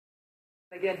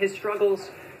Again, his struggles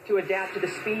to adapt to the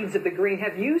speeds of the green.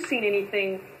 Have you seen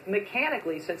anything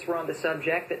mechanically, since we're on the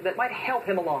subject, that might help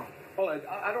him along? Well,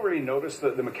 I don't really notice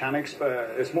the mechanics.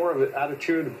 It's more of the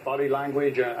attitude, body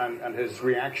language, and his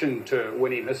reaction to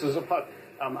when he misses a putt.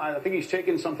 I think he's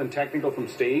taken something technical from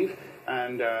Steve,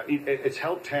 and it's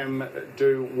helped him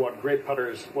do what great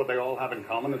putters, what they all have in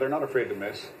common, they're not afraid to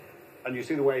miss. And you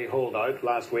see the way he holed out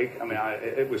last week. I mean,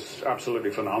 it was absolutely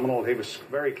phenomenal. He was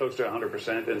very close to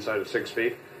 100% inside of 6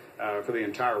 feet for the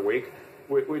entire week,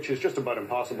 which is just about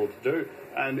impossible to do.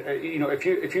 And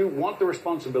if you want the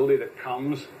responsibility that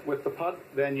comes with the putt,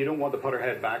 then you don't want the putter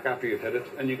head back after you've hit it.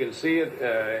 And you can see it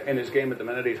in his game at the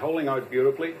minute. He's holding out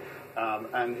beautifully,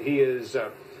 and he is.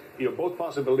 Both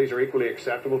possibilities are equally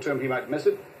acceptable to him. He might miss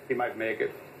it, he might make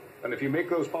it. And if you make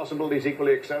those possibilities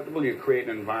equally acceptable, you create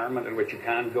an environment in which you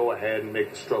can go ahead and make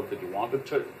the stroke that you wanted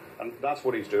to. And that's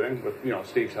what he's doing with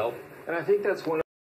Steve's help. And I think that's one